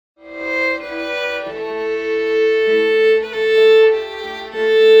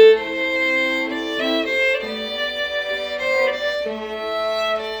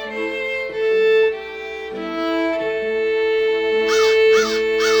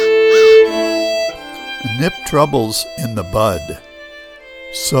Nip troubles in the bud.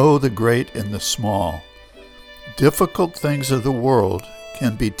 Sow the great in the small. Difficult things of the world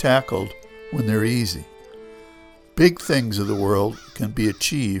can be tackled when they're easy. Big things of the world can be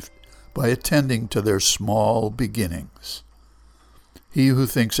achieved by attending to their small beginnings. He who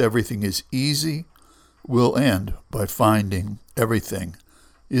thinks everything is easy will end by finding everything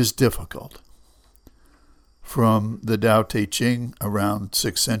is difficult. From the Tao Te Ching around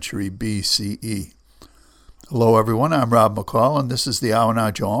 6th century BCE. Hello everyone, I'm Rob McCall, and this is the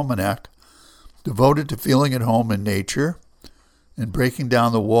Awanadjo Almanac, devoted to feeling at home in nature and breaking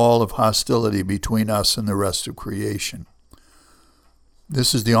down the wall of hostility between us and the rest of creation.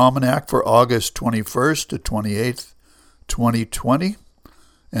 This is the Almanac for August 21st to 28th, 2020,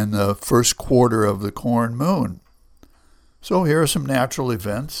 and the first quarter of the corn moon. So here are some natural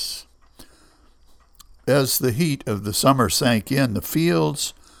events. As the heat of the summer sank in, the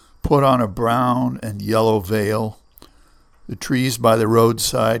fields put on a brown and yellow veil. The trees by the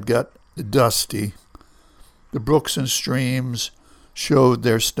roadside got dusty. The brooks and streams showed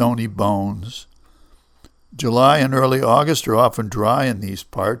their stony bones. July and early August are often dry in these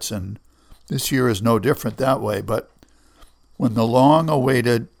parts, and this year is no different that way. But when the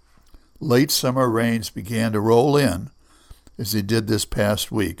long-awaited late summer rains began to roll in, as they did this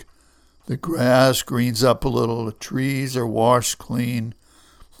past week, the grass greens up a little, the trees are washed clean,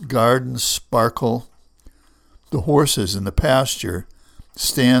 gardens sparkle. The horses in the pasture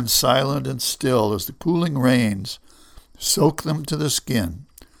stand silent and still as the cooling rains soak them to the skin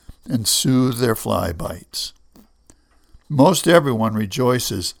and soothe their fly bites. Most everyone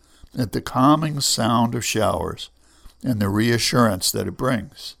rejoices at the calming sound of showers and the reassurance that it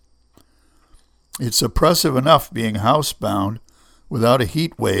brings. It's oppressive enough being housebound without a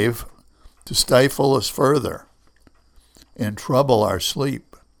heat wave to stifle us further and trouble our sleep.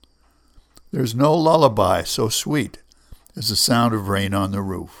 There's no lullaby so sweet as the sound of rain on the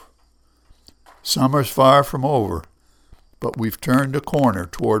roof. Summer's far from over, but we've turned a corner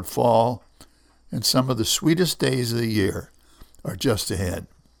toward fall, and some of the sweetest days of the year are just ahead.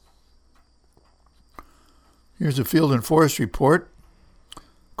 Here's a Field and Forest report.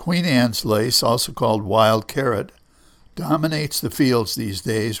 Queen Anne's lace, also called wild carrot, dominates the fields these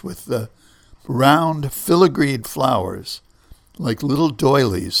days with the round filigreed flowers like little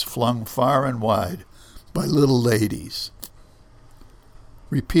doilies flung far and wide by little ladies.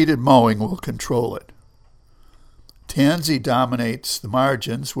 Repeated mowing will control it. Tansy dominates the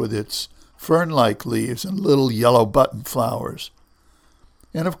margins with its fern-like leaves and little yellow button flowers.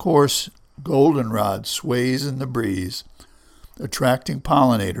 And of course, goldenrod sways in the breeze, attracting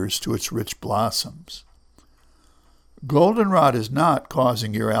pollinators to its rich blossoms. Goldenrod is not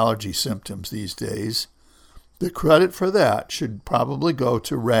causing your allergy symptoms these days. The credit for that should probably go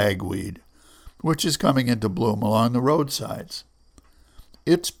to ragweed, which is coming into bloom along the roadsides.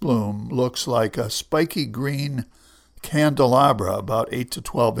 Its bloom looks like a spiky green candelabra about 8 to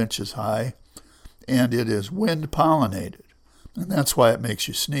 12 inches high, and it is wind-pollinated, and that's why it makes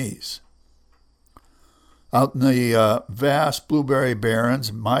you sneeze. Out in the vast blueberry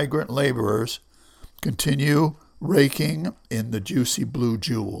barrens, migrant laborers continue raking in the juicy blue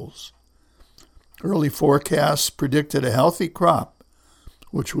jewels. Early forecasts predicted a healthy crop,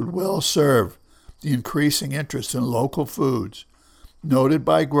 which would well serve the increasing interest in local foods noted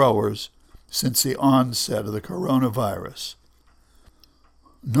by growers since the onset of the coronavirus.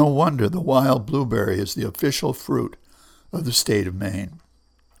 No wonder the wild blueberry is the official fruit of the state of Maine.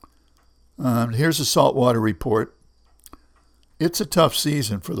 Here's a saltwater report. It's a tough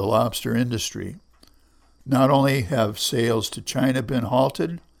season for the lobster industry. Not only have sales to China been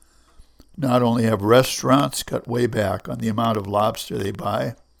halted, not only have restaurants cut way back on the amount of lobster they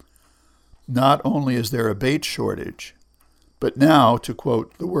buy, not only is there a bait shortage, but now, to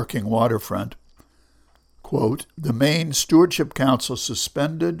quote the Working Waterfront, quote, the Maine Stewardship Council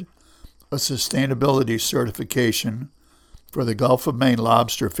suspended a sustainability certification for the Gulf of Maine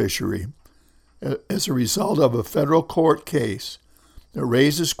lobster fishery as a result of a federal court case that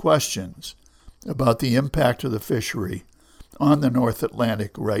raises questions about the impact of the fishery on the North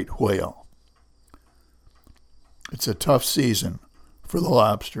Atlantic right whale. It's a tough season for the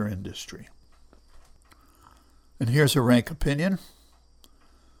lobster industry. And here's a rank opinion.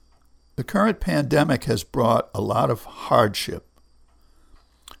 The current pandemic has brought a lot of hardship.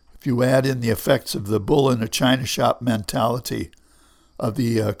 If you add in the effects of the bull in a china shop mentality of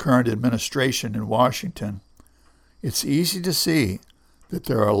the current administration in Washington, it's easy to see that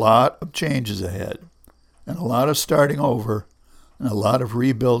there are a lot of changes ahead and a lot of starting over and a lot of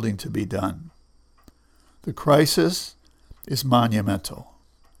rebuilding to be done. The crisis is monumental.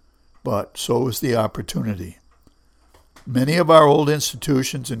 but so is the opportunity. Many of our old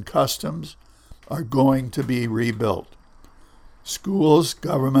institutions and customs are going to be rebuilt. Schools,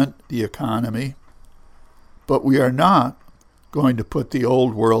 government, the economy. But we are not going to put the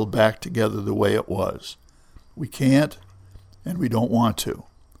old world back together the way it was. We can't, and we don't want to.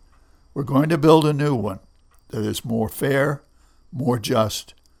 We're going to build a new one that is more fair, more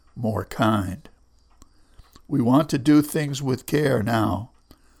just, more kind. We want to do things with care now,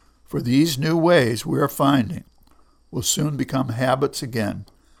 for these new ways we are finding will soon become habits again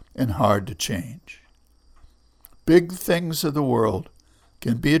and hard to change. Big things of the world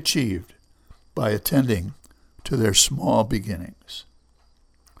can be achieved by attending to their small beginnings.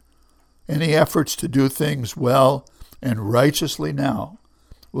 Any efforts to do things well and righteously now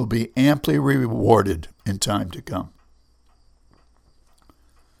will be amply rewarded in time to come.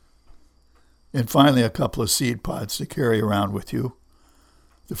 And finally, a couple of seed pods to carry around with you.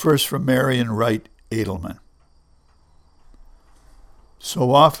 The first from Marion Wright Edelman.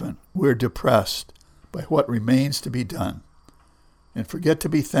 So often we're depressed by what remains to be done and forget to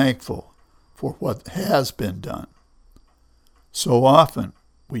be thankful for what has been done. So often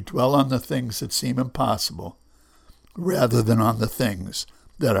we dwell on the things that seem impossible rather than on the things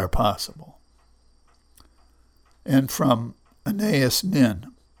that are possible. And from Anais Nin,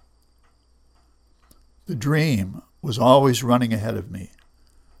 the dream was always running ahead of me,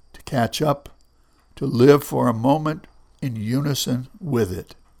 to catch up, to live for a moment in unison with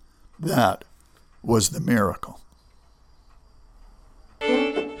it. That was the miracle.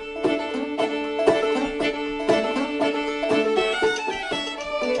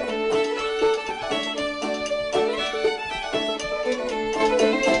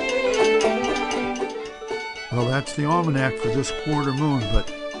 Well, that's the almanac for this quarter moon,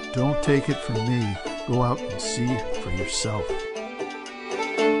 but don't take it from me. Go out and see for yourself.